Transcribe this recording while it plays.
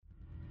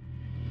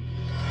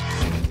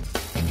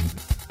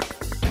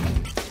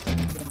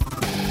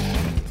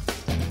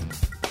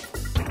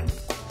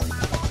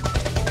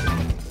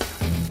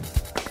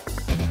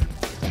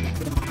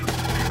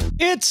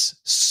It's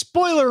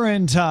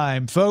spoiler-in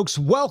time, folks.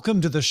 Welcome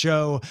to the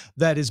show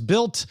that is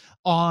built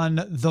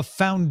on the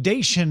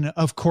foundation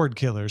of Cord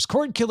Killers.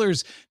 Cord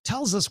Killers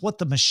tells us what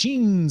the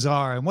machines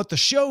are and what the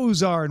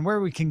shows are and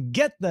where we can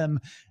get them.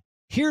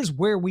 Here's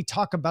where we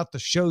talk about the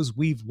shows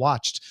we've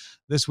watched.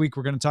 This week,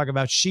 we're going to talk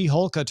about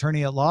She-Hulk,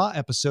 Attorney at Law,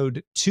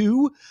 Episode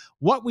 2,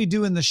 What We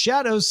Do in the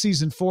Shadows,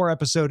 Season 4,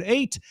 Episode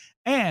 8,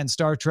 and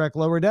Star Trek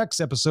Lower Decks,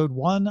 Episode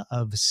 1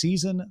 of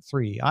Season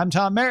 3. I'm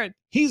Tom Merritt.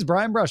 He's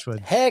Brian Brushwood.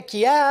 Heck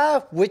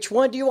yeah. Which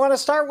one do you want to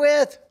start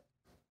with?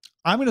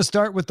 I'm going to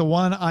start with the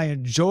one I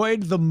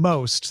enjoyed the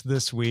most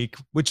this week,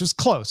 which was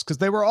close because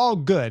they were all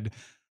good.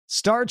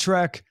 Star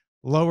Trek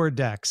Lower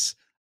Decks.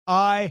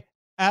 I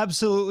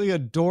absolutely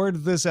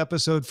adored this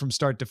episode from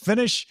start to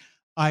finish.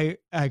 I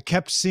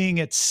kept seeing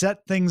it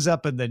set things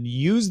up and then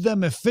use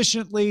them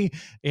efficiently.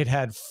 It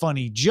had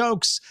funny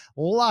jokes,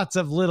 lots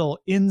of little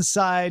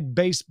inside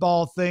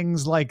baseball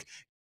things like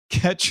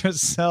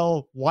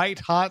Ketracel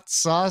White Hot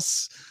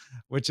Sauce,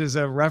 which is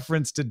a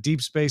reference to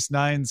Deep Space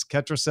Nine's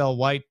Ketracel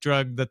White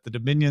drug that the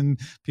Dominion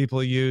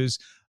people use.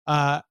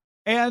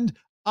 And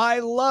I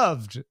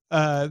loved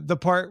the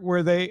part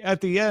where they,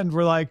 at the end,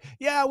 were like,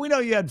 yeah, we know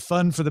you had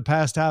fun for the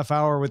past half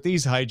hour with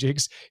these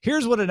hijinks.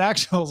 Here's what an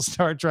actual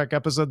Star Trek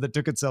episode that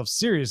took itself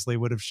seriously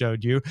would have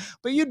showed you.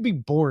 But you'd be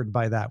bored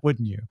by that,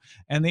 wouldn't you?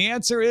 And the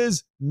answer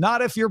is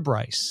not if you're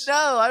Bryce. No,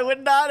 I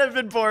would not have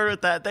been bored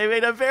with that. They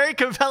made a very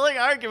compelling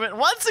argument,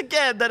 once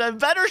again, that a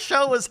better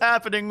show was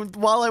happening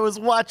while I was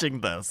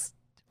watching this.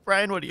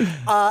 Brian, what do you think?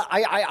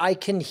 I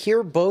can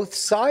hear both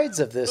sides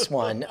of this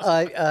one.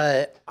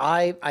 I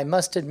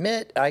must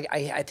admit,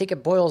 I think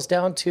it boils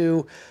down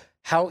to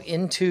how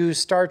into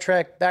Star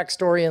Trek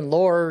backstory and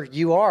lore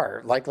you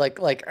are.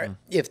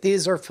 If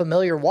these are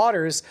familiar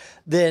waters,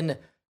 then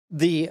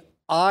the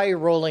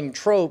eye-rolling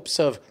tropes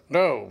of,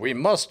 no, we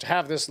must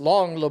have this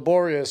long,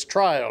 laborious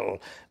trial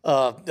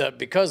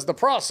because the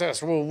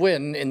process will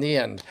win in the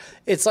end.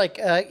 It's like,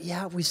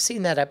 yeah, we've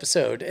seen that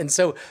episode. And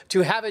so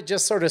to have it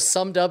just sort of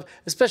summed up,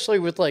 especially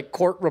with like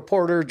court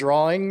reporter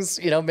drawings,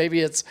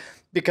 maybe it's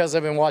because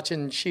I've been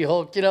watching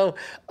She-Hulk,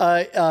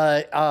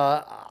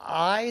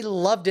 I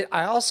loved it.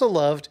 I also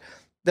loved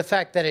the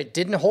fact that it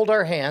didn't hold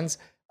our hands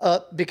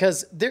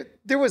because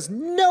there was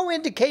no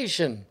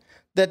indication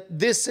that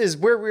this is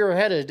where we were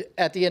headed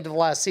at the end of the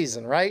last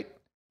season, right?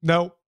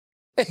 No.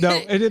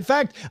 And in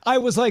fact, I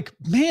was like,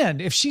 man,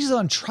 if she's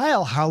on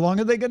trial, how long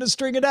are they going to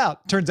string it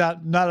out? Turns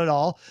out not at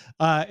all.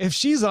 If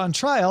she's on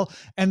trial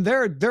and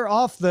they're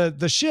off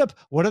the ship,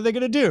 what are they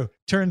going to do?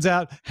 Turns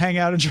out hang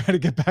out and try to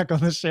get back on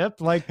the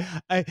ship. Like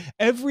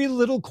every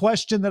little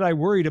question that I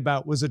worried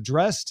about was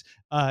addressed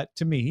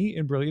to me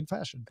in brilliant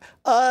fashion.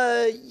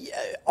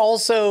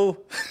 Also,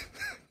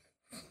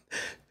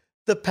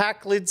 the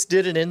Packlids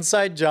did an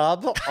inside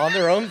job on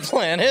their own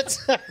planet.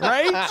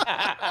 Right?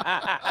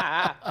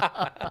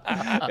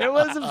 It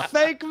was a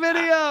fake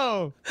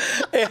video.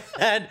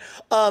 And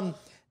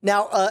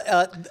now,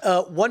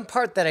 one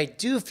part that I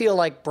do feel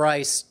like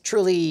Bryce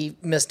truly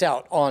missed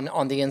out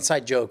on the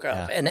inside joke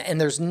of, and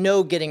there's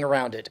no getting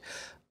around it.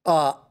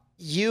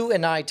 You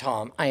and I,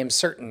 Tom, I am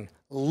certain,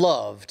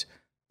 loved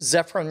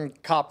Zefram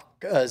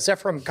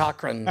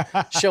Cochrane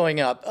showing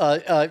up,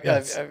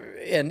 yes.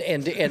 and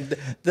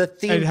the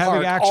theme and having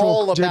part actual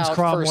all James about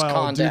Cromwell First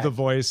Contact. do the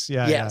voice.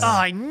 Yeah, Yes. Oh,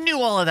 I knew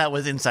all of that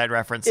was inside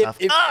reference stuff.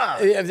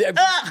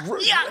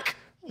 Yuck!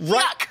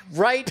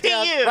 Right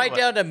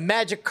down to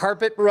Magic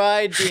Carpet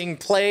Ride being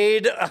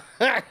played.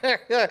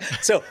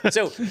 So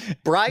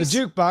Bryce, the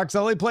jukebox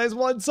only plays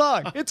one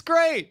song. It's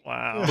great.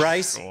 Wow,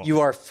 Bryce, cool.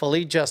 You are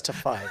fully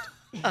justified.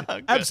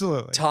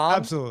 Absolutely, Tom,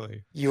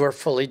 absolutely. You are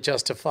fully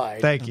justified.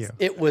 Thank you.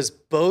 It was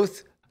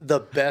both the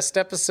best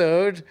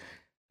episode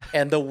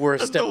and the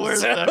worst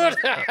episode.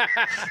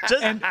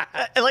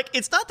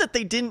 It's not that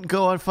they didn't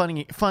go on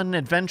fun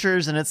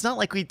adventures, and it's not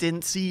like we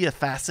didn't see a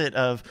facet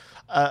of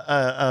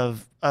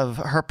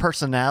her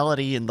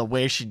personality and the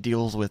way she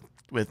deals with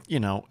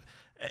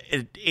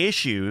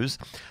issues.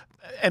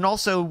 And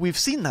also, we've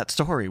seen that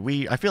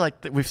story. I feel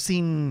like that we've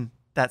seen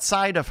that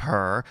side of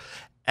her,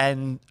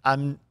 and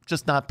I'm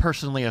just not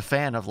personally a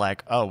fan of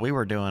like, oh, we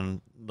were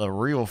doing the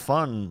real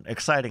fun,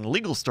 exciting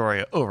legal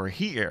story over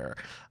here.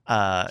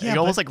 You're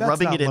almost like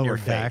rubbing it in your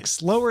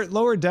face.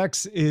 Lower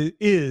Decks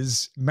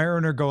is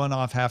Mariner going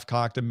off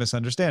half-cocked and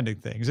misunderstanding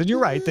things. And you're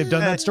right, they've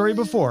done that story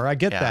before. I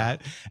get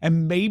that.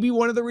 And maybe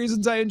one of the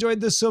reasons I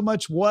enjoyed this so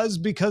much was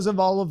because of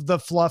all of the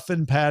fluff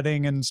and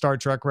padding and Star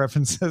Trek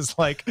references,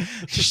 like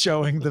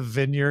showing the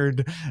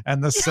vineyard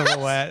and the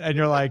silhouette. And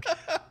you're like,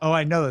 oh,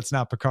 I know that's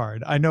not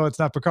Picard. I know it's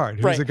not Picard.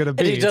 Who's it going to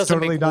be? And he doesn't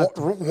totally make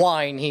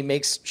wine. He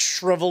makes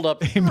shriveled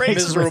up,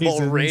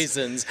 miserable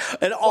raisins.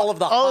 And all of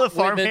the hot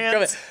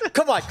women.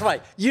 Come on.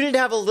 You didn't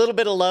have a little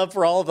bit of love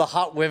for all of the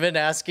hot women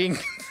asking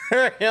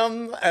for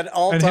him at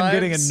all times? And him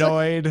getting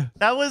annoyed.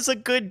 That was a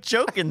good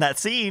joke in that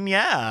scene,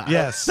 yeah.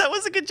 Yes. That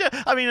was a good joke.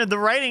 I mean, the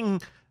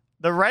writing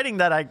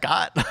that I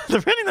got,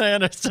 the writing that I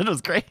understood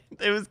was great.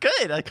 It was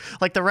good.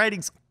 Like the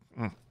writing's...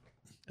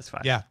 It's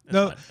fine. Yeah. It's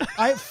no, fine.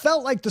 I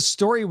felt like the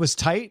story was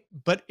tight,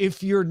 but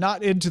if you're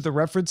not into the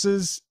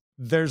references,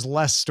 there's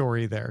less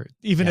story there,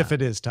 even if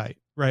it is tight,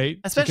 right?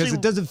 Especially because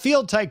it doesn't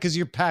feel tight because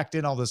you're packed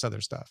in all this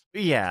other stuff.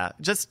 Yeah,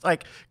 just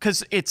like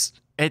because it's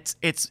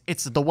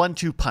the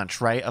 1-2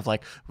 punch, right? Of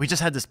like, we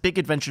just had this big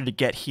adventure to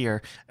get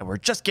here, and we're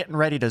just getting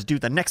ready to do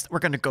the next. We're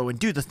going to go and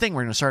do the thing.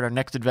 We're going to start our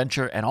next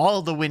adventure, and all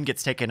of the wind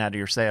gets taken out of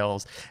your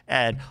sails,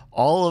 and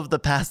all of the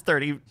past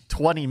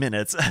 20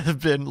 minutes have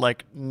been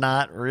like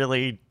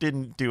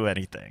didn't do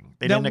anything.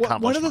 They didn't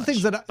accomplish one of the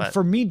things that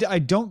for me, I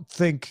don't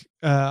think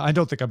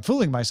I'm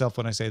fooling myself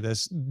when I say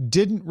this,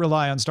 didn't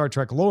rely on Star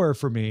Trek lore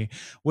for me,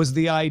 was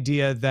the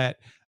idea that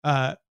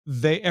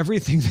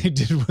everything they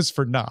did was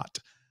for naught.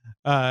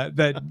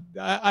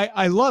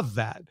 I love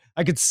that.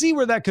 I could see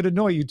where that could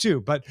annoy you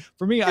too, but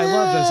for me, I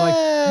love this. Like,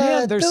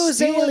 man,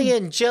 those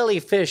alien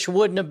jellyfish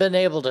wouldn't have been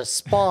able to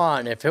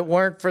spawn if it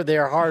weren't for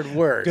their hard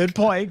work. Good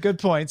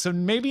point. So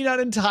maybe not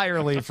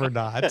entirely for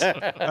naught.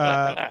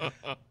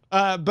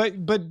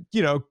 But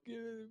you know,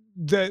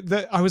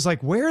 I was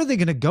like, where are they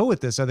going to go with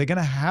this? Are they going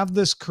to have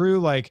this crew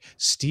like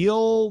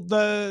steal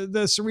the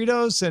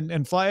Cerritos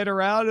and fly it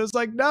around? It was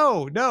like,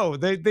 no,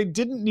 they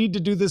didn't need to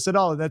do this at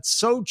all. And that's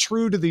so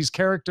true to these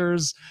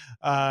characters,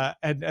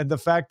 and the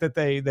fact that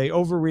they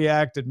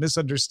overreact and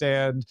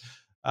misunderstand.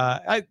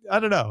 I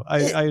don't know.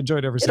 I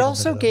enjoyed every single. It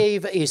also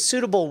gave a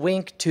suitable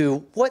wink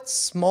to what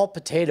small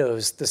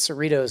potatoes the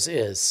Cerritos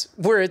is,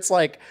 where it's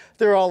like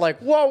they're all like,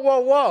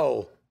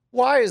 whoa.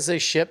 Why is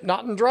this ship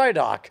not in dry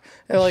dock?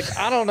 And they're like,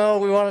 I don't know.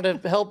 We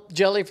wanted to help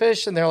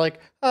jellyfish. And they're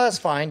like, oh, that's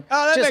fine.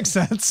 Oh, that makes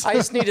sense. I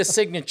just need a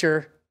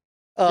signature.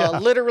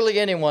 Literally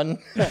anyone.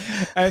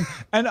 and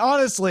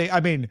honestly, I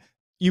mean,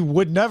 you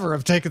would never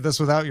have taken this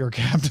without your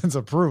captain's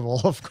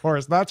approval, of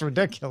course. That's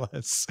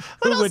ridiculous.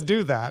 Who would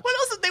do that? What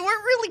else? They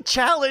weren't really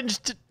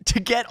challenged to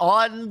get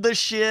on the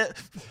ship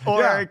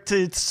or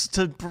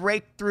to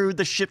break through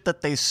the ship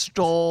that they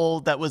stole.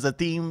 That was the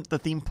theme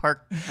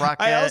park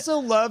rocket. I also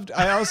loved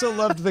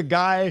the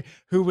guy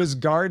who was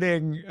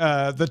guarding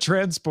the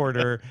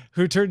transporter,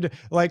 who turned,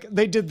 like,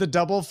 they did the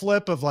double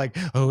flip of like,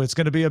 oh, it's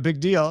going to be a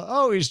big deal.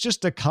 Oh, he's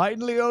just a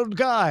kindly old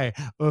guy,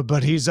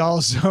 but he's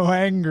also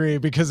angry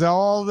because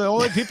all the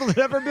only people that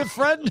ever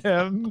befriend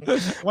him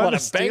want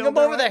to bang him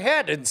over the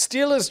head and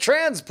steal his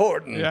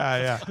transporting.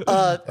 Yeah.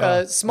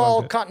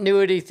 Small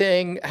continuity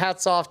thing.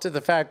 Hats off to the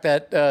fact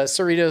that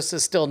Cerritos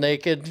is still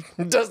naked,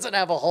 doesn't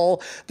have a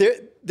hole.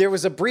 There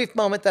was a brief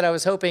moment that I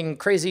was hoping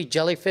crazy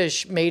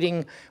jellyfish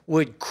mating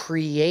would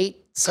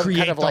create some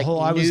kind of like hole.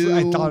 I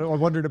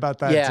wondered about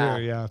that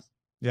too.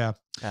 Yeah.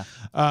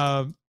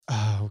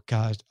 Oh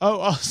gosh. Oh,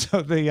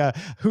 also the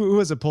who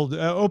was it pulled?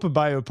 Open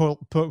Bio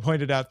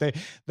pointed out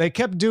they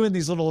kept doing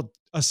these little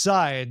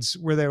asides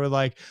where they were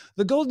like,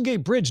 the Golden Gate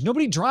Bridge,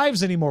 nobody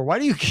drives anymore. Why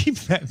do you keep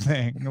that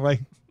thing?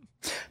 Like,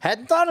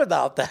 hadn't thought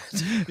about that.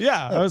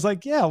 Yeah, I was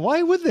like, yeah,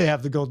 why would they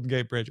have the Golden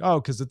Gate Bridge? Oh,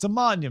 because it's a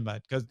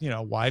monument. Because,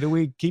 why do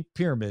we keep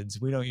pyramids?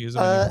 We don't use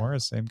them anymore.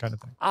 Same kind of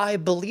thing. I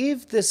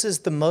believe this is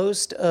the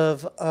most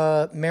of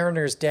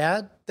Mariner's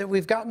dad that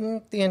we've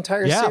gotten the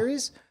entire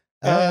series.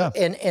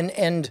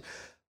 And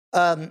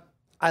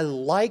I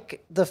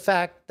like the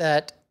fact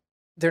that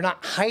they're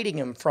not hiding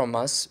him from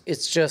us.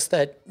 It's just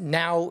that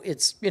now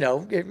it's,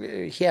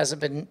 he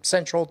hasn't been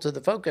central to the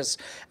focus.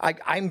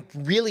 I'm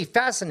really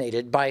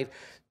fascinated by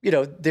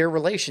their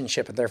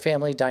relationship and their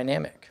family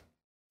dynamic.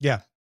 Yeah.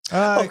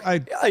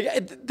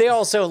 They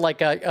also like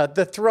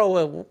the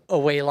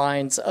throwaway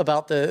lines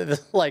about the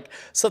like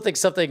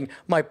something.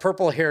 My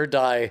purple hair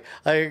dye.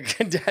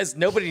 Has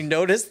nobody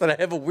noticed that I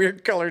have a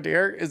weird colored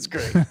hair? It's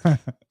great.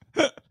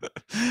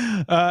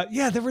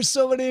 There were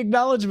so many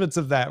acknowledgments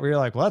of that where you're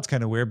like, well, that's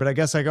kind of weird. But I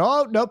guess I go,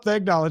 oh nope, they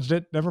acknowledged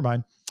it. Never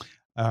mind.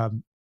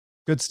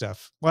 Good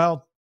stuff.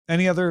 Well,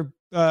 any other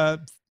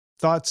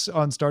thoughts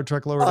on Star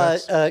Trek Lower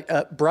Decks?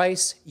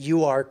 Bryce,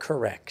 you are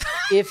correct.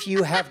 If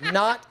you have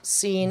not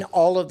seen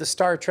all of the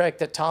Star Trek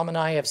that Tom and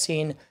I have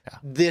seen,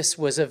 this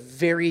was a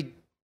very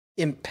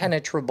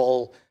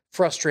impenetrable,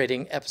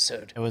 frustrating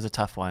episode. It was a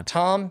tough one.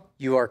 Tom,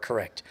 you are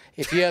correct.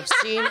 If you have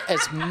seen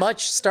as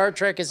much Star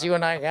Trek as you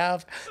and I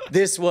have,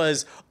 this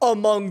was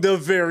among the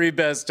very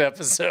best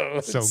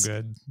episodes. So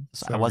good.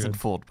 I wasn't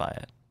fooled by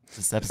it.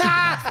 This episode did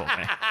not fool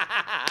me.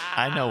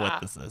 I know what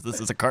this is.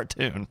 This is a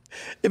cartoon.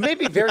 It made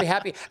me very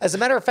happy. As a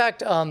matter of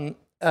fact, I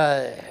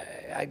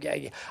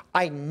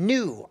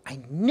knew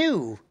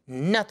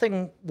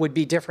nothing would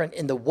be different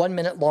in the 1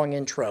 minute long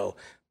intro,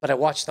 but I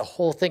watched the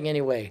whole thing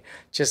anyway,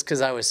 just because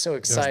I was so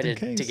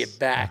excited to get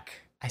back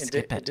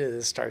into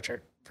the Star Trek.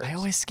 I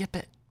always skip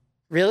it.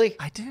 Really?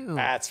 I do.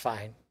 That's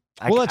fine.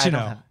 We'll let you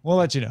know. We'll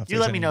let you know. You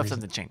let me know if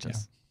something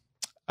changes.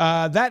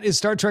 Yeah. That is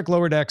Star Trek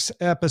Lower Decks,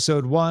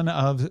 episode 1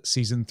 of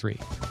season 3.